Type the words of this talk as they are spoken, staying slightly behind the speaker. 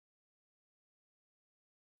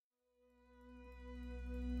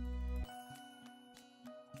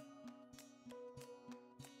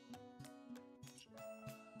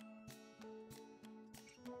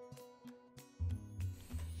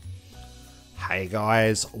Hey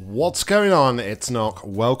guys, what's going on? It's Nock.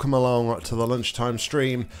 Welcome along to the lunchtime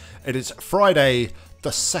stream. It is Friday,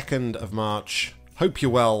 the 2nd of March. Hope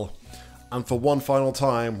you're well. And for one final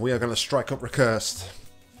time, we are going to strike up Recursed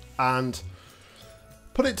and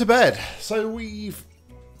put it to bed. So we've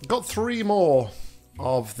got 3 more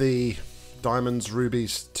of the diamonds,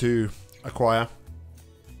 rubies to acquire.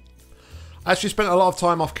 I actually spent a lot of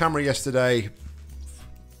time off camera yesterday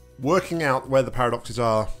working out where the paradoxes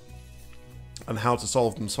are and how to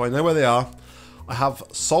solve them. So I know where they are. I have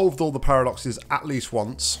solved all the paradoxes at least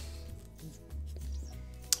once.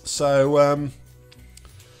 So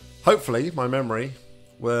hopefully my memory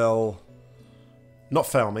will not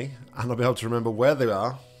fail me and I'll be able to remember where they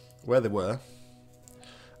are, where they were.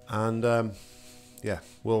 And yeah,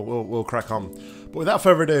 we'll crack on. But without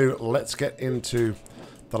further ado, let's get into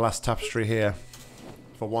the last tapestry here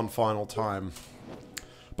for one final time.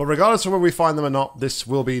 But regardless of where we find them or not, this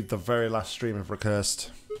will be the very last stream of Recursed.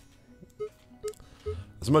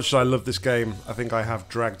 As much as I love this game, I think I have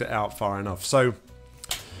dragged it out far enough. So,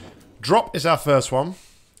 drop is our first one.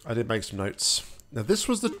 I did make some notes. Now, this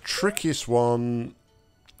was the trickiest one.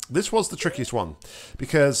 This was the trickiest one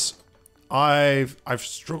because I've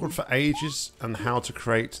struggled for ages on how to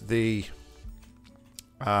create the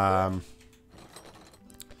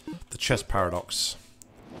chest paradox.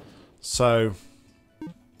 So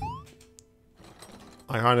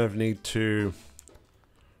I kind of need to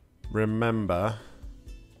remember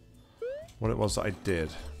what it was that I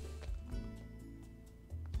did.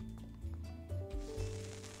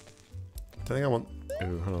 I don't think I want...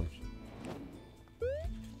 Oh, hold on. I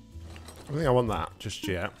don't think I want that just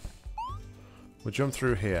yet. We'll jump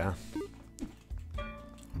through here.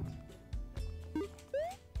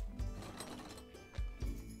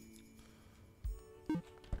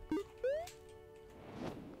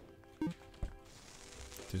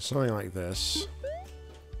 Do something like this.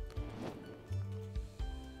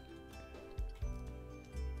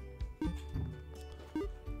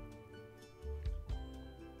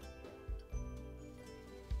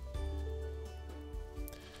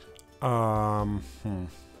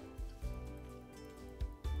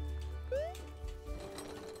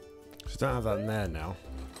 So don't have that in there now.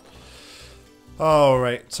 Oh,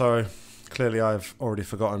 right, so clearly I've already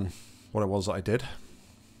forgotten what it was that I did.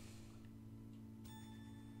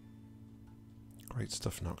 Great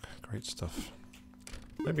stuff, Nock. Great stuff.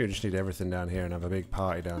 Maybe we just need everything down here and have a big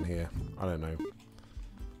party down here. I don't know.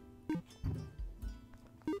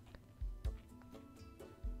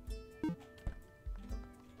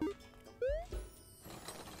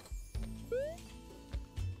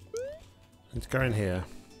 Let's go in here.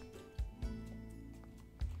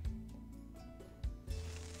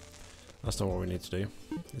 That's not what we need to do.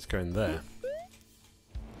 Let's go in there.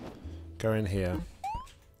 Go in here.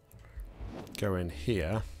 Go in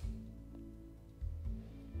here.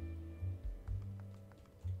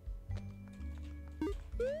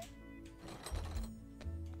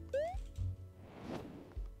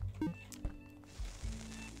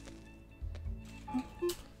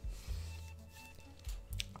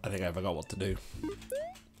 I think I forgot what to do.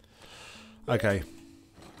 Okay.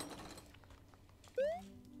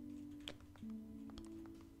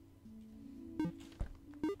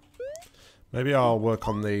 Maybe I'll work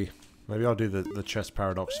on the... Maybe I'll do the chest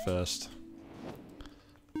paradox first.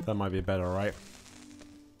 That might be better, right?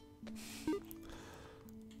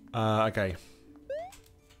 Okay.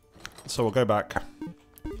 So we'll go back.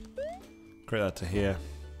 Create that to here.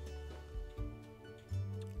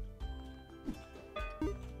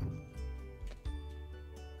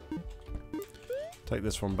 Take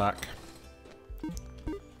this one back.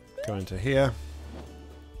 Go into here.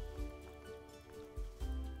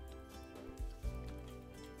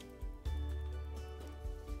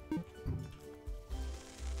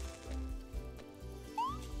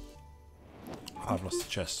 I've lost the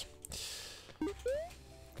chest.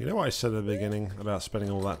 You know what I said at the beginning about spending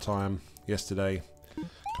all that time yesterday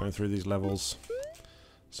going through these levels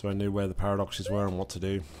so I knew where the paradoxes were and what to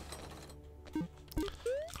do?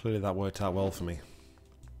 Clearly that worked out well for me.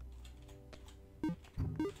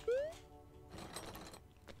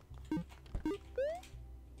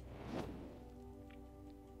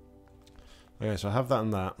 Okay, so I have that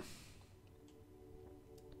and that.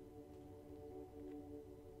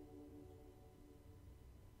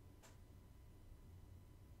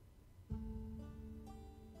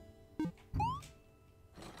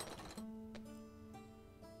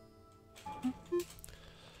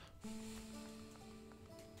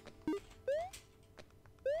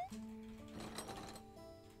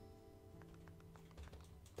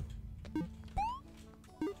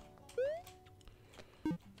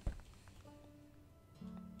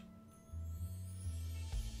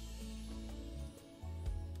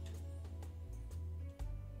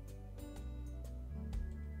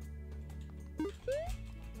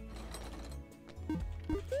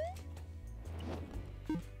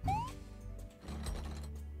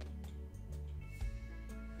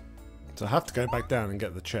 So I have to go back down and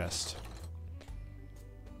get the chest.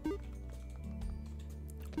 To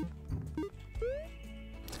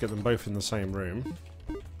get them both in the same room.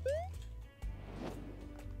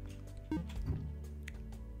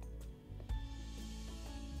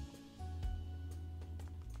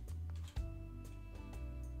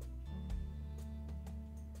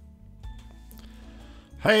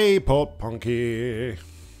 Hey, Port Punky.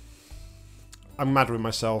 I'm mad with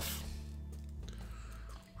myself.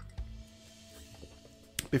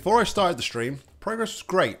 Before I started the stream, progress was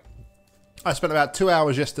great. I spent about 2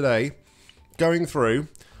 hours yesterday going through.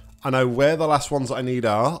 I know where the last ones that I need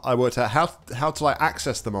are. I worked out how to like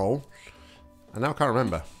access them all. And now I can't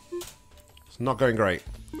remember. It's not going great.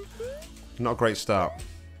 Not a great start.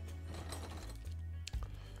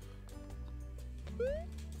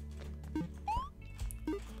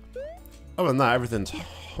 Other than that, everything's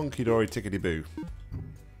hunky-dory tickety-boo.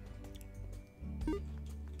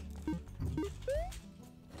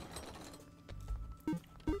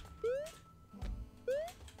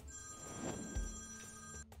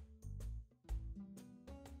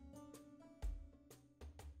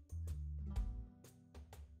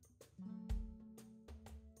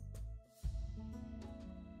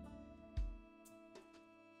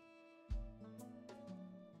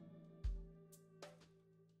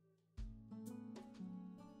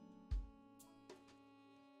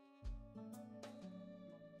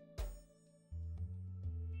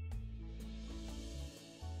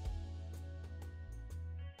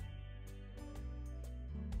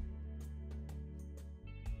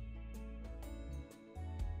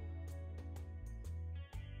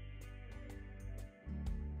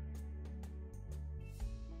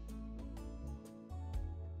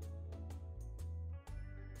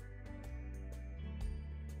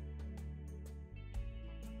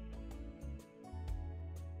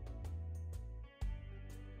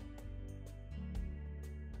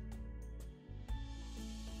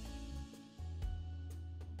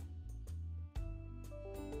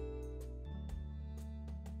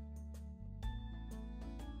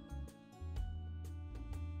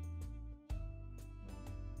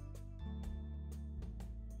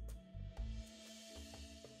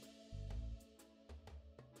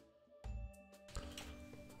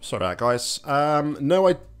 Sorry about that, guys. No,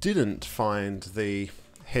 I didn't find the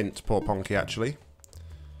hint, Poor Ponky, actually.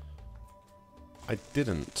 I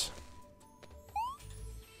didn't.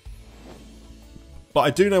 But I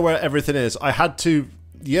do know where everything is. I had to...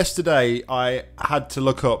 Yesterday, I had to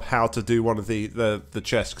look up how to do one of the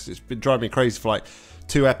chests, because it's been driving me crazy for like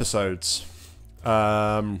 2 episodes.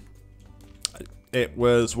 It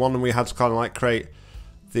was one we had to kind of like create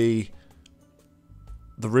the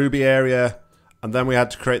ruby area, and then we had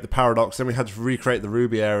to create the paradox, then we had to recreate the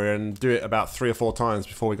ruby area and do it about 3 or 4 times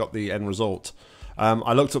before we got the end result.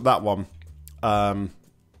 I looked up that one. And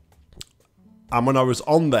when I was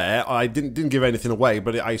on there, I didn't give anything away,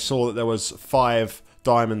 but I saw that there was 5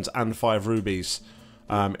 diamonds and 5 rubies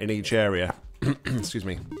in each area. Excuse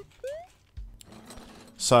me.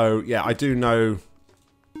 So, yeah, I do know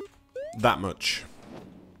that much.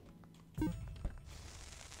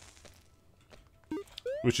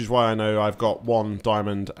 Which is why I know I've got 1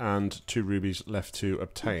 diamond and 2 rubies left to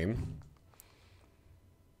obtain.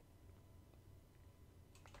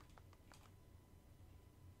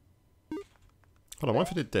 Hold on, what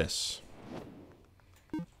if I did this?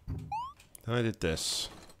 Then I did this.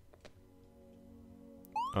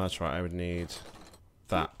 Oh, that's right, I would need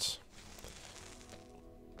that.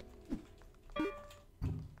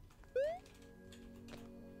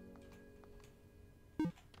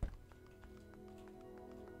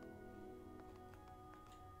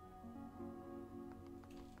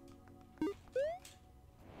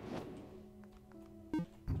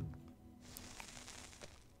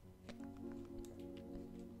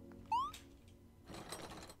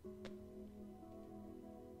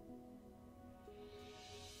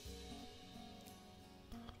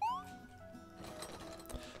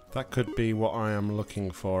 That could be what I am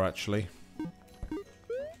looking for, actually.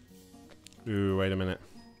 Ooh, wait a minute.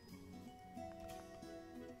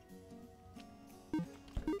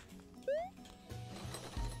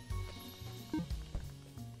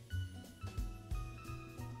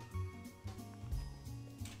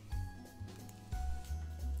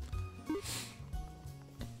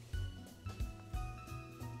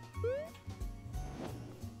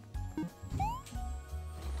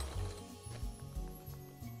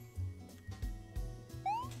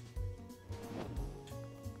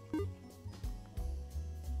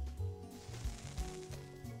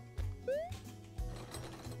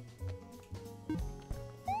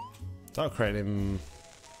 That'll create him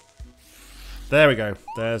There we go.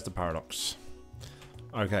 There's the paradox.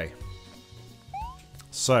 Okay.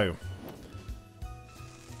 So.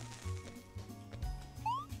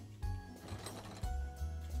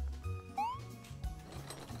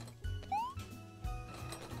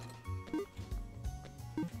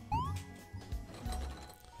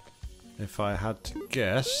 If I had to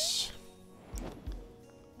guess,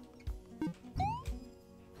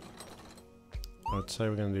 I would say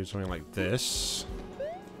we're going to do something like this.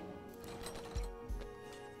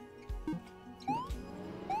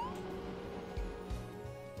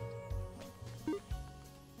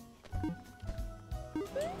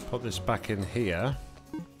 Put this back in here.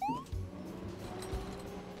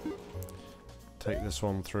 Take this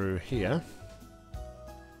one through here.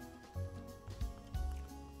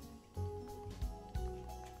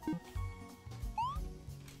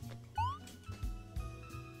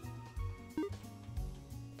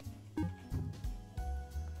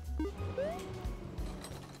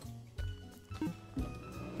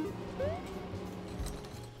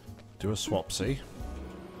 Do a swapsy.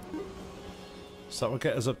 So that will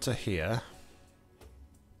get us up to here.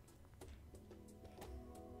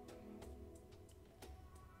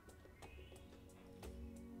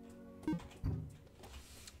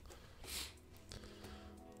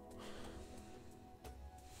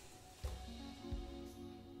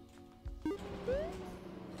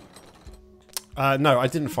 No, I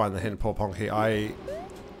didn't find the hint, poor Ponky.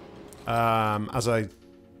 As I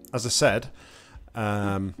said,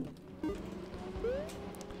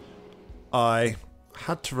 I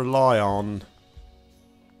had to rely on...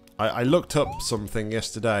 I looked up something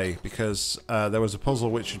yesterday because there was a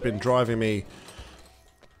puzzle which had been driving me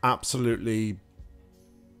absolutely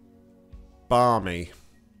balmy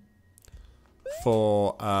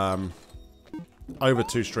for over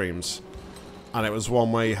 2 streams. And it was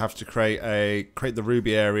one where you have to create the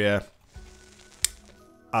ruby area,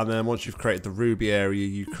 and then once you've created the ruby area,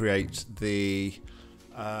 you create the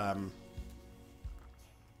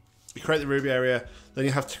ruby area. Then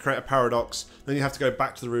you have to create a paradox. Then you have to go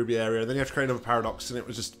back to the ruby area. Then you have to create another paradox, and it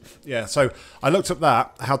was just So I looked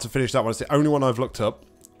up how to finish that one. It's the only one I've looked up,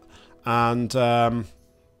 and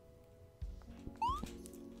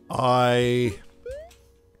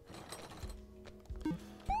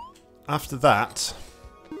after that,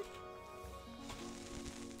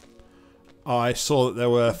 I saw that there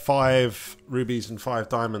were 5 rubies and 5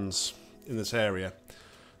 diamonds in this area.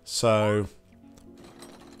 So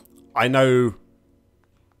I know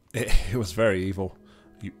it was very evil,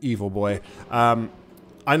 you evil boy.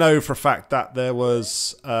 I know for a fact that there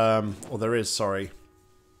was, or there is, sorry.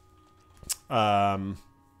 I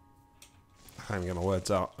can't even get my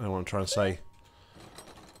words out. I don't know what I'm trying to say.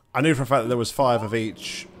 I knew for a fact that there was 5 of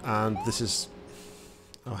each, and this is...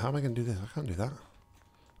 Oh, how am I going to do this? I can't do that.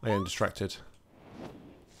 I'm getting distracted.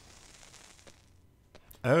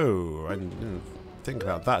 Oh, I didn't think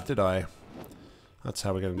about that, did I? That's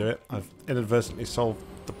how we're going to do it. I've inadvertently solved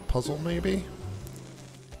the puzzle, maybe?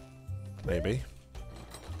 Maybe.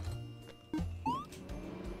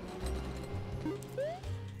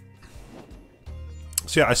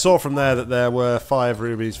 So yeah, I saw from there that there were 5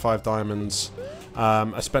 rubies, 5 diamonds.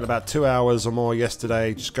 I spent about 2 hours or more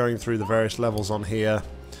yesterday just going through the various levels on here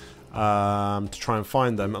to try and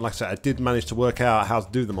find them. And like I said, I did manage to work out how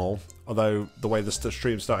to do them all. Although the way the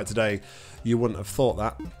stream started today, you wouldn't have thought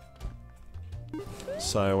that.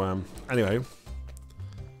 So anyway.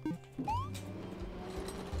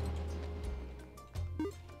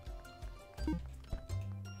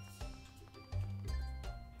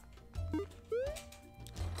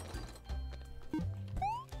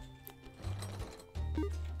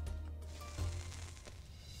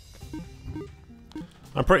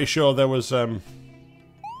 I'm pretty sure there was a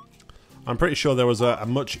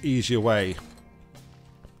much easier way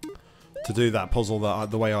to do that puzzle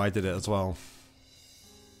the way I did it as well.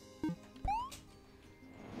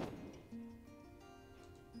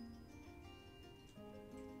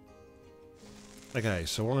 Okay,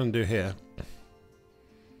 so what I'm going to do here...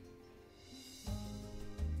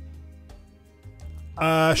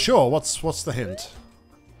 Sure, what's the hint?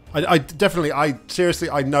 Seriously,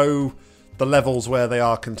 I know the levels where they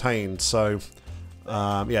are contained, so,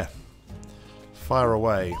 yeah. Fire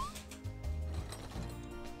away.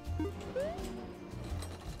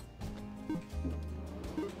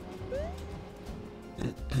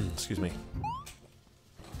 Excuse me.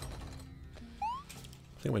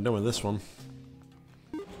 I think we're done with this one.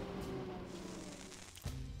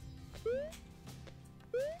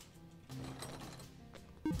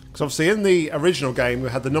 Because obviously in the original game we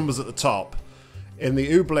had the numbers at the top. In the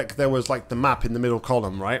Oobleck there was like the map in the middle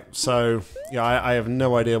column, right? So yeah, I have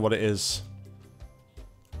no idea what it is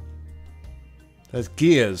There's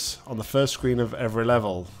gears on the first screen of every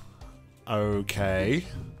level. Okay.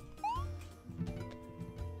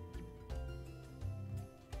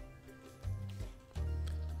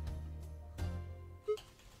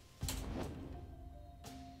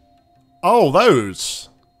 Oh, those.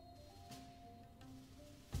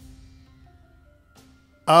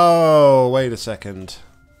 Oh, wait a second.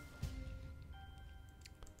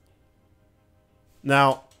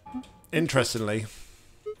 Now, interestingly...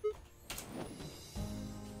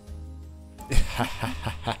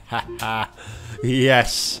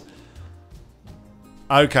 Yes.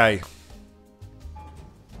 Okay.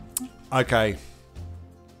 Okay.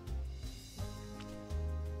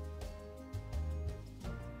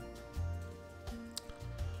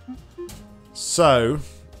 So,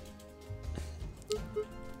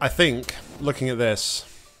 I think, looking at this,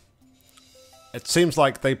 it seems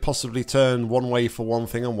like they possibly turn one way for one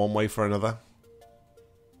thing and one way for another.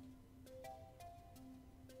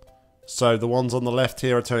 So the ones on the left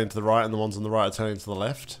here are turning to the right, and the ones on the right are turning to the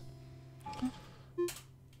left.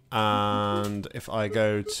 And if I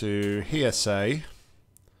go to here, say,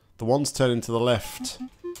 the ones turning to the left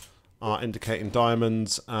are indicating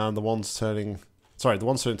diamonds, and the ones turning... Sorry, the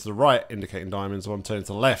ones turning to the right indicating diamonds, the ones turning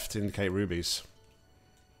to the left indicate rubies.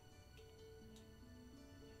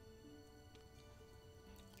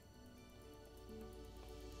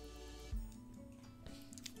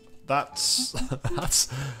 That's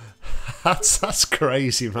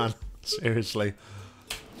crazy, man. Seriously.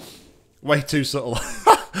 Way too subtle.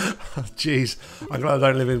 Jeez. I'm glad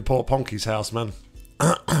I don't live in Port Ponky's house, man.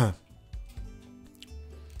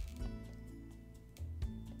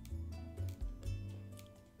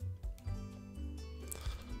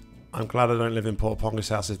 I'm glad I don't live in Port Ponky's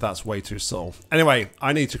house if that's way too subtle. Anyway,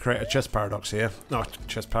 I need to create a chest paradox here. No,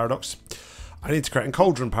 chest paradox. I need to create a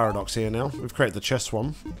cauldron paradox here now. We've created the chest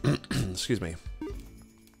one. Excuse me.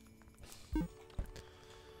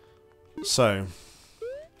 So,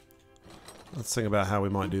 let's think about how we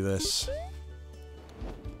might do this.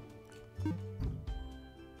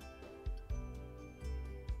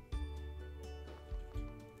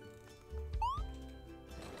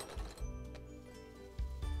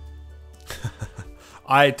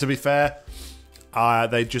 To be fair,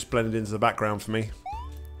 they just blended into the background for me.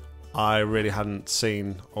 I really hadn't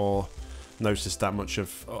seen or noticed that much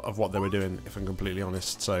of what they were doing, if I'm completely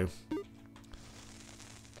honest, so...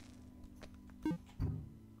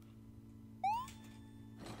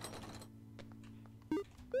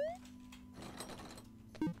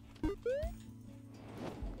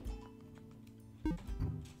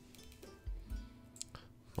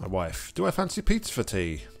 My wife. Do I fancy pizza for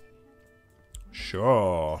tea?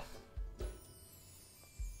 Sure.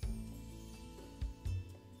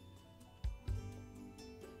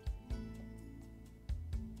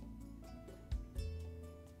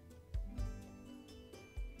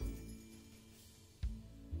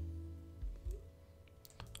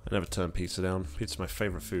 I never turn pizza down. Pizza's my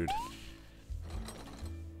favourite food.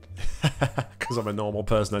 Because I'm a normal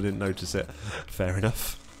person, I didn't notice it. Fair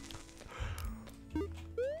enough.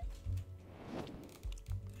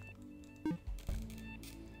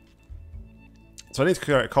 So I need to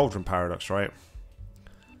create a cauldron paradox, right?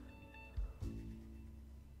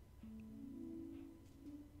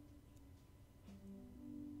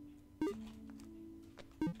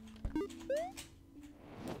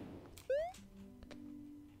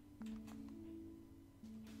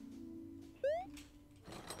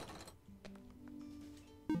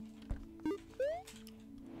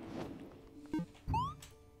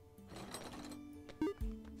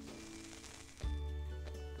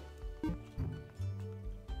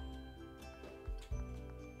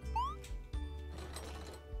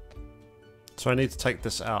 So I need to take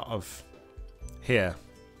this out of here.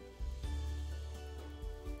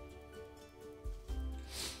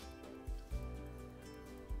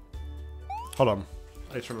 Hold on.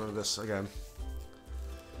 I need to remember this again.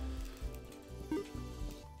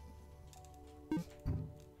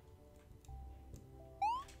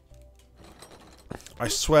 I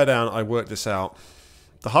swear down I worked this out.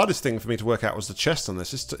 The hardest thing for me to work out was the chest on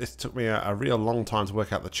this. It took me a real long time to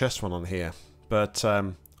work out the chest one on here. But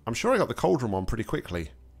I'm sure I got the cauldron one pretty quickly.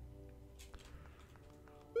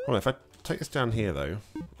 Hold on, if I take this down here though,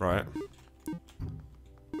 right.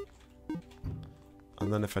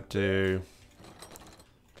 And then if I do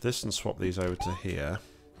this and swap these over to here.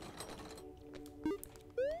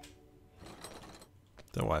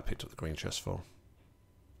 Don't know why I picked up the green chest for.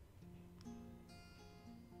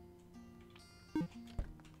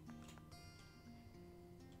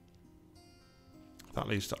 That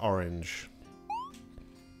leads to orange.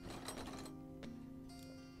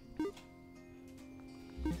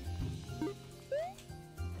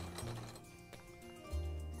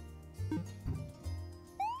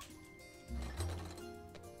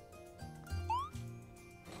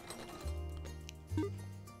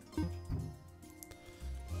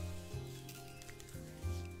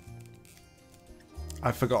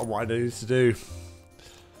 I've forgotten what I needed to do.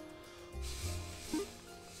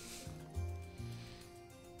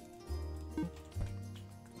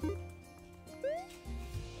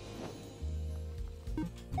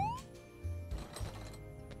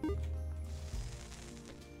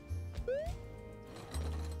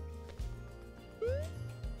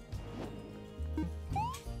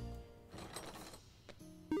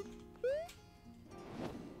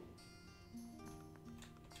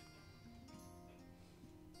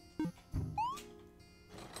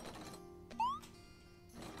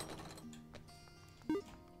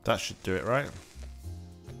 That should do it, right?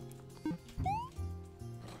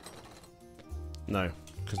 No,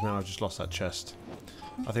 because now I've just lost that chest.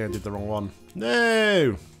 I think I did the wrong one.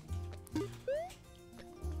 No!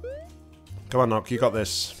 Come on, Nock, you got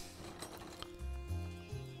this.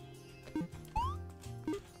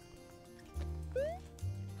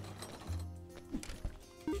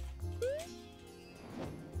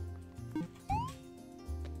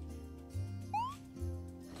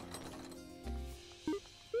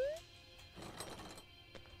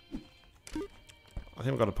 I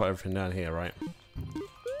think we've got to put everything down here, right?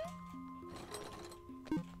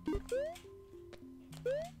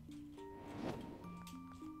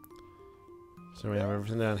 So we have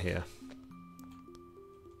everything down here.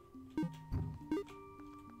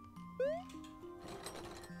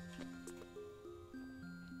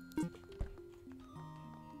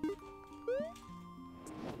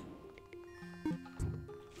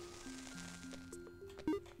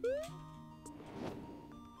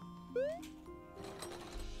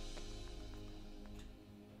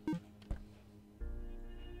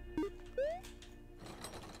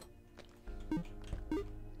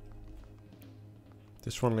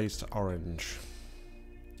 This one leads to orange.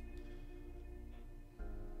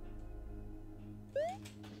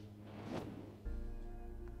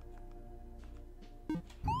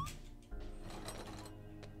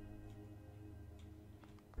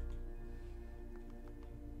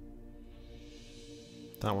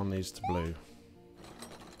 That one leads to blue.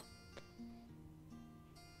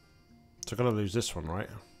 So I've got to lose this one, right?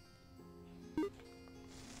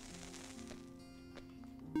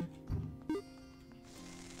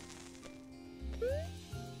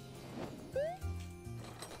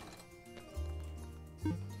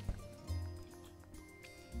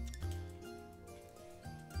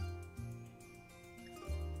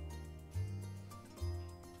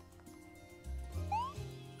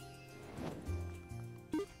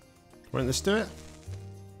 Won't this do it?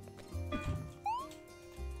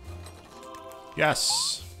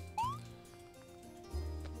 Yes!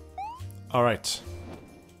 Alright.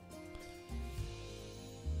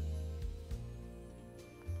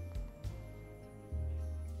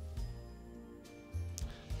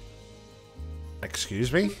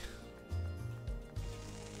 Excuse me?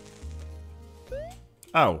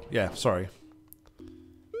 Oh, yeah, sorry.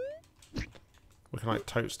 We can like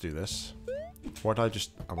totes do this. Why did I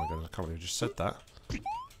just... Oh my god, I can't believe I just said that.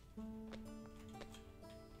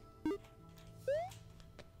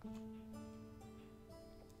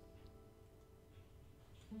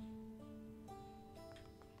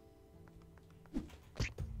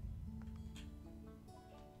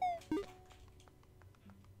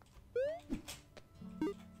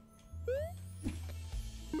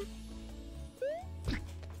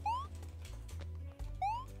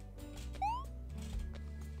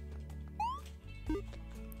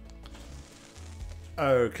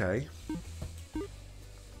 Okay.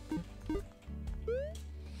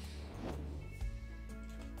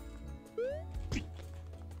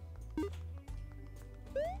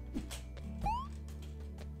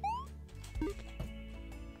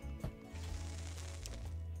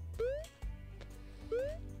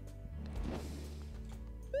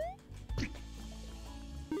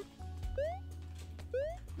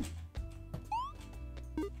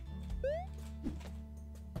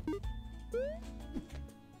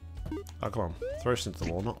 Oh, come on. Throw us into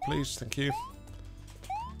the wall, Nock, please. Thank you.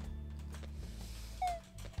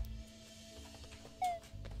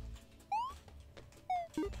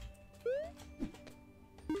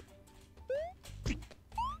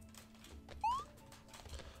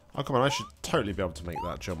 Oh, come on. I should totally be able to make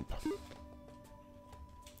that jump.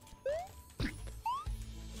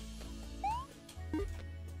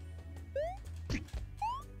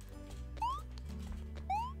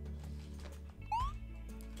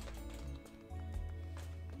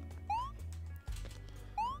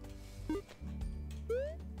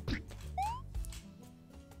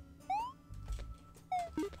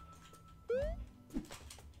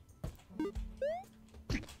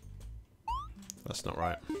 That's not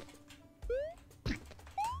right.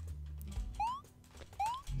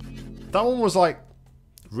 That one was like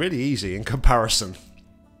really easy in comparison.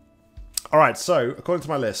 Alright, so according to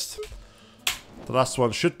my list, the last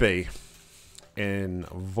one should be in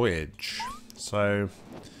Voyage. So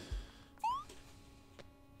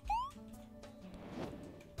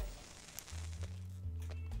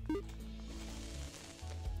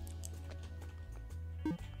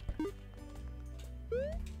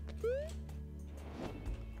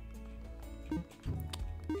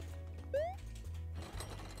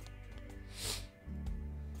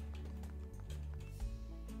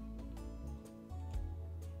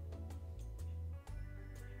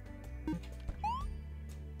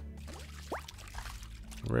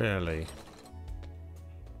really?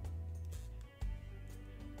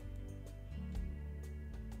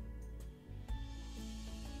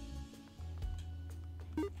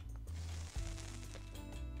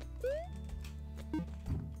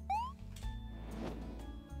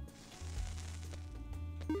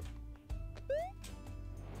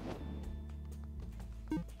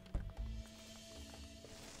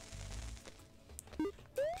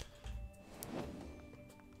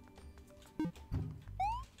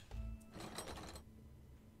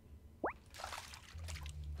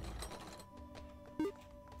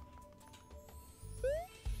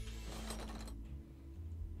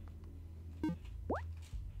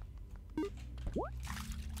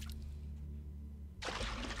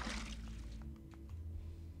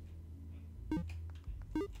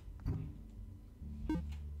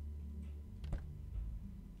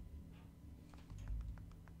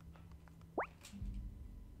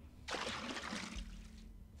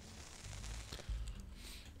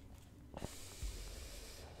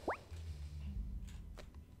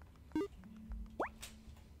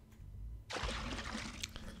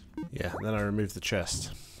 Yeah, and then I remove the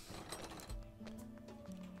chest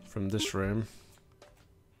from this room.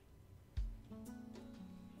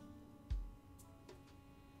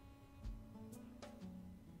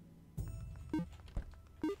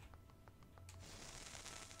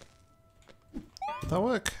 Did that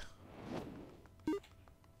work?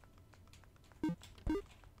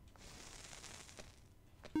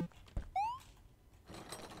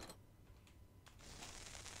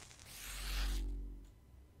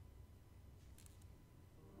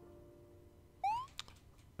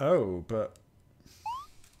 Oh, but...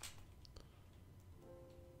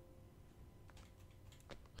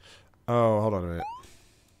 Oh, hold on a minute.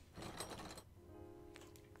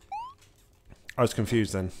 I was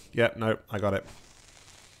confused then. Yep, no, I got it.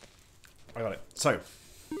 I got it. So...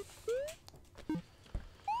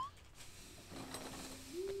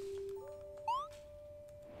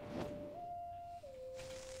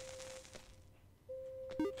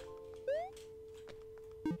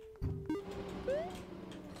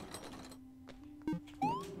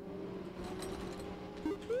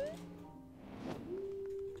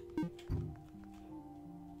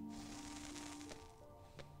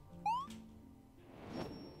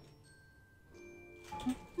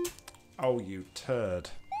 Oh, you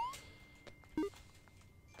turd.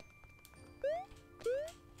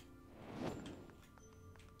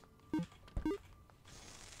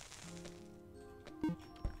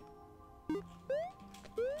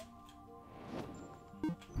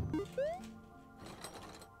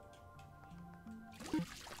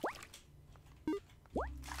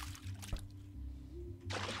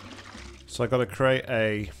 So I gotta create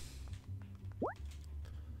a...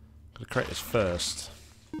 Gotta create this first.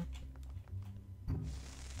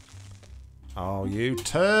 Oh, you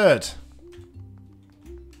turd!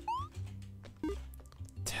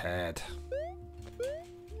 Ted.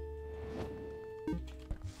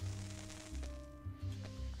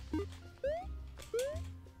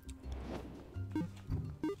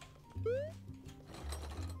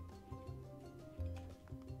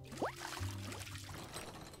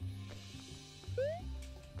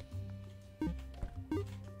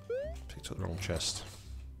 Picked up the wrong chest.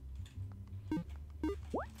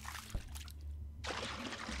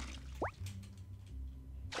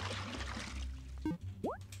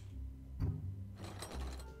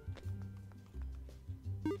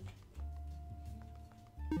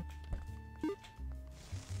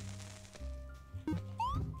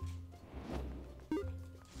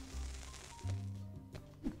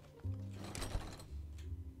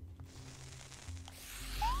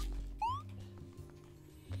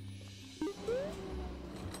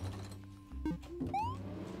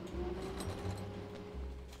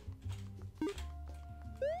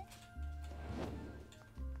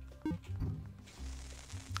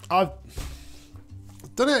 I've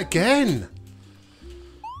done it again.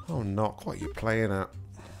 Oh, Nock, what are you playing at?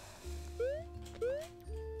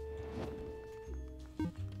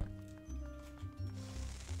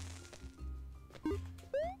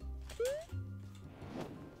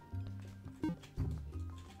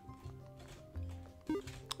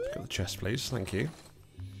 Got the chest, please. Thank you.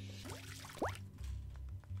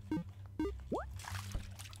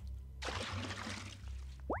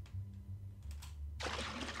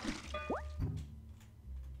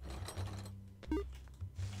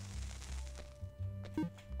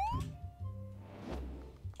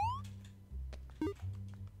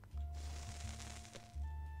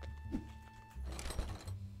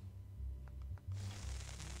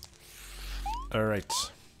 All right.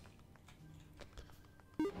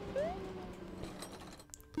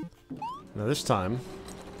 Now this time,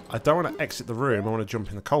 I don't want to exit the room, I want to jump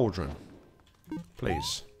in the cauldron.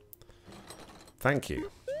 Please. Thank you.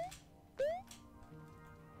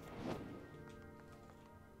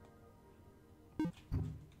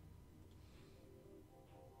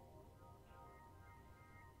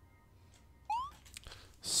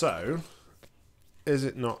 So, is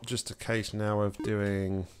it not just a case now of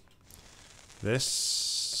doing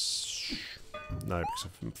this? No, because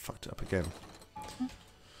I've fucked it up again.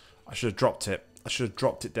 I should have dropped it. I should have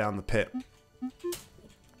dropped it down the pit.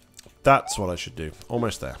 That's what I should do.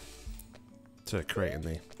 Almost there. To creating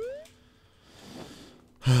the...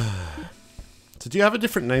 So do you have a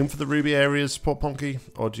different name for the ruby areas, Port Ponky?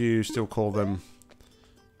 Or do you still call them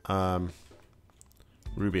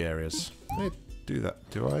ruby areas? I do that,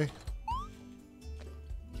 do I?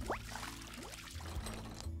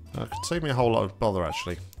 That could save me a whole lot of bother,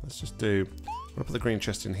 actually. Let's just do... I'm going to put the green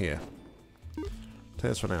chest in here. Take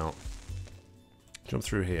this one out. Jump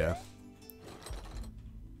through here.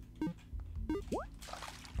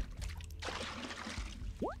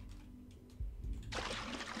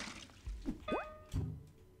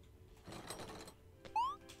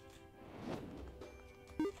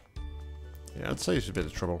 Yeah, I'd say it's a bit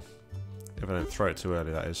of trouble. If I don't throw it too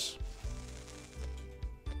early, that is.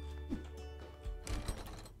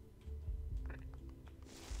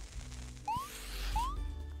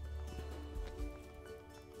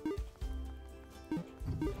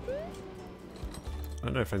 I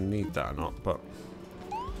don't know if I need that or not, but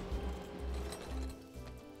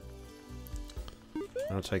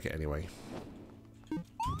I'll take it anyway.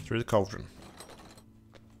 Through the cauldron.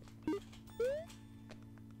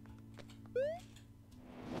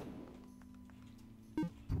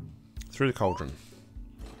 Through the cauldron.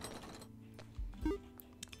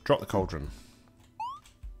 Drop the cauldron.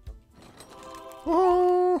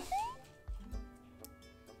 Oh!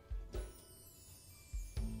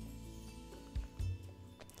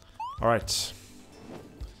 Alright.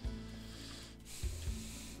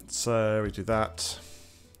 So we do that.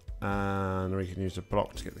 And we can use a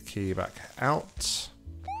block to get the key back out.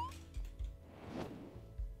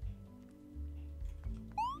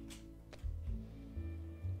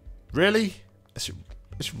 Really? It's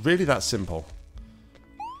really that simple.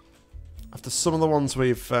 After some of the ones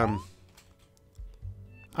we've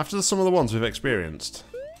experienced.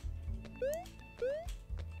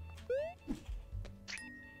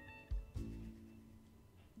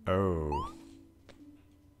 Oh.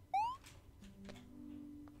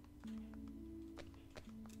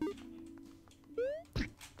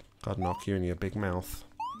 God, knock you in your big mouth.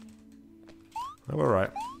 Oh,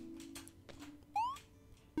 alright.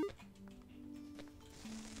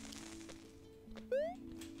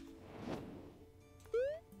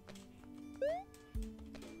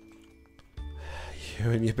 You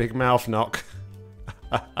and your big mouth, Nock.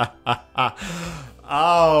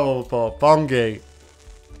 Oh, poor Bongi.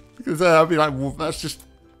 Because I'd be like, well, that just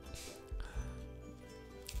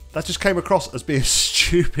came across as being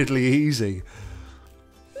stupidly easy.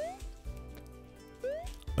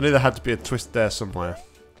 I knew there had to be a twist there somewhere.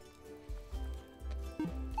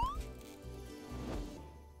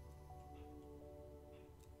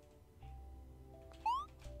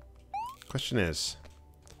 Question is,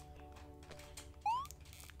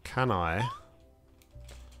 can I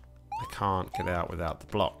can't get out without the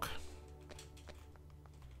block.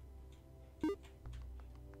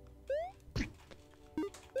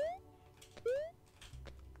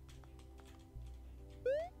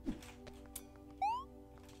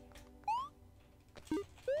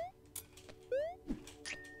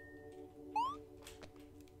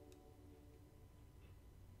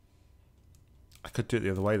 I could do it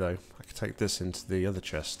the other way though. I could take this into the other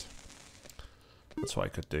chest. That's what I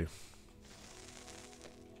could do.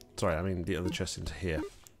 Sorry, I mean the other chest into here.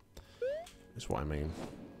 Is what I mean.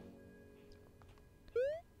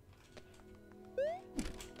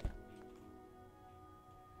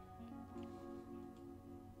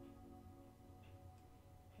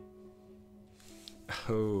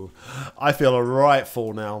 Ooh. I feel right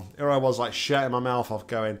full now. Here I was like shutting my mouth off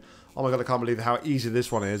going, oh my god, I can't believe how easy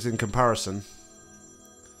this one is in comparison.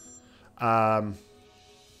 And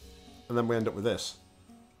then we end up with this.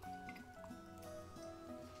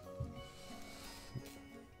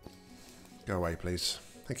 Go away, please.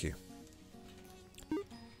 Thank you.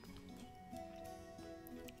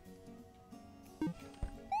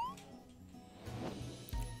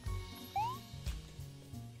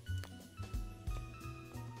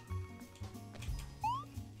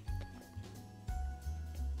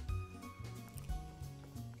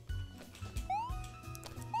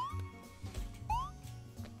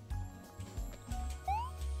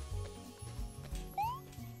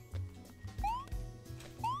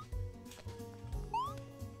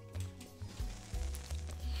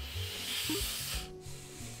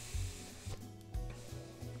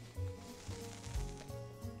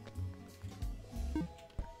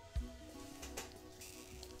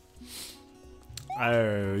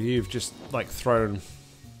 Oh, you've just, like, thrown...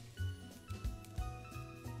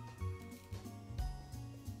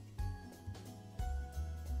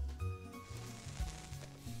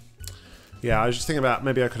 Yeah, I was just thinking about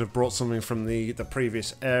maybe I could have brought something from the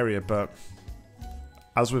previous area, but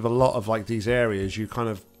as with a lot of, like, these areas, you kind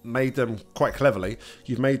of made them quite cleverly.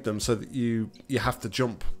 You've made them so that you have to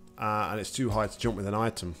jump, and it's too high to jump with an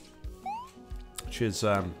item, which is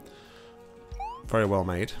very well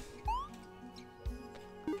made.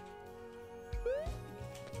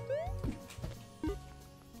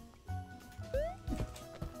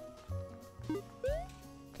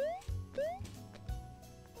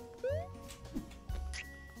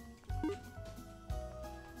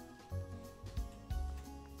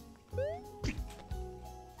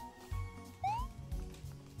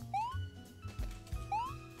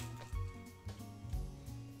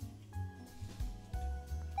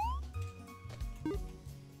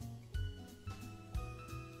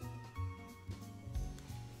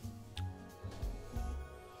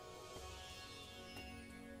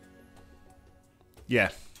 Yeah.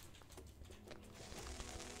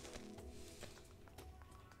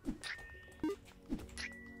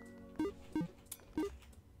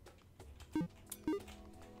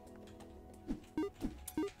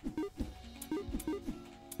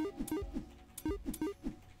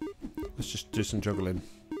 Let's just do some juggling.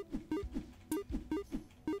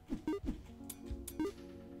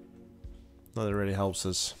 That really helps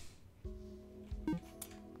us.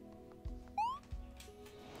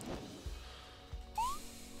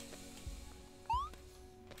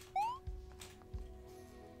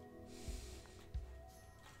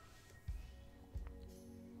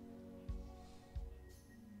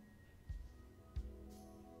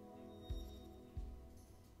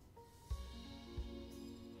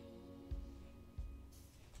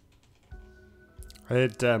 I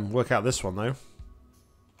did work out this one, though.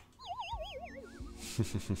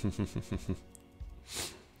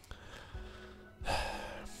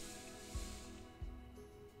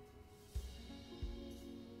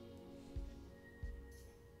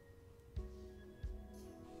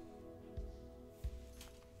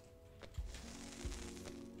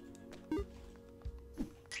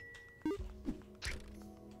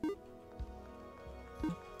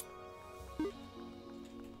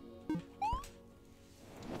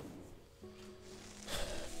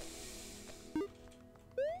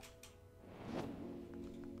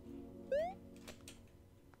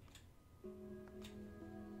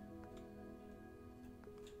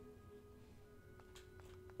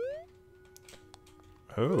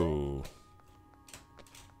 Oh.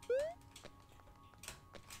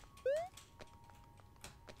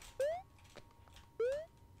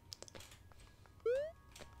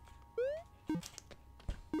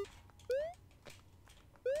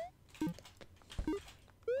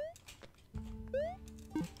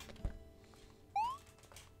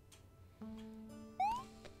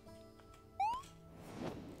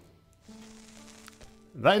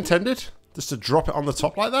 Is that intended? Just to drop it on the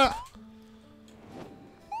top like that?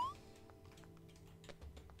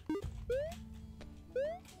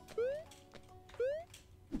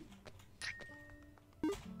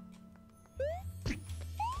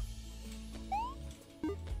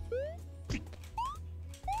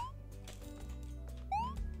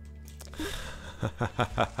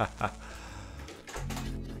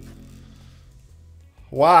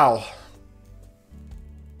 Wow.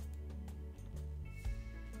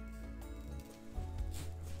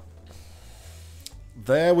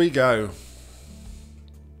 There we go.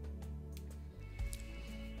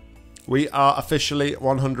 We are officially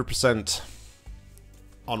 100%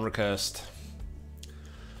 on Recursed.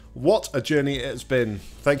 What a journey it has been.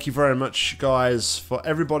 Thank you very much, guys, for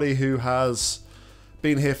everybody who has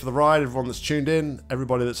been here for the ride, everyone that's tuned in,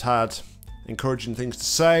 everybody that's had encouraging things to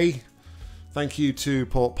say. Thank you to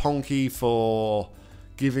Port Ponky for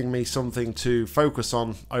giving me something to focus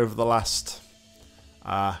on over the last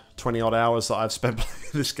 20 odd hours that I've spent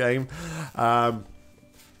playing this game.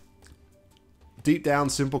 Deep down,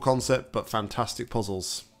 simple concept, but fantastic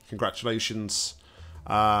puzzles. Congratulations.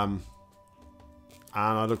 And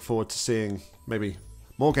I look forward to seeing maybe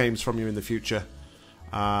more games from you in the future.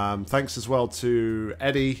 Thanks as well to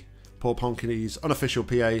Eddie, Paul Ponky's unofficial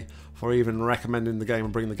PA, for even recommending the game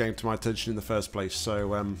and bringing the game to my attention in the first place.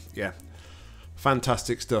 So, yeah,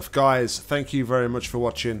 fantastic stuff. Guys, thank you very much for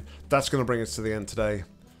watching. That's going to bring us to the end today.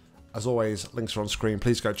 As always, links are on screen.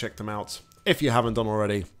 Please go check them out if you haven't done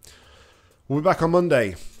already. We'll be back on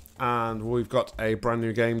Monday, and we've got a brand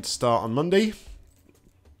new game to start on Monday.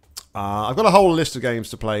 I've got a whole list of games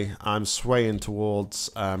to play. I'm swaying towards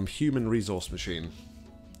Human Resource Machine.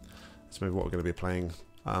 That's maybe what we're going to be playing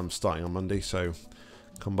starting on Monday. So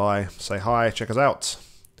come by, say hi, check us out.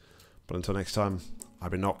 But until next time,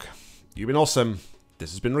 I've been Nock. You've been awesome.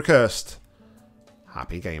 This has been Recursed.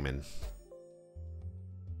 Happy gaming.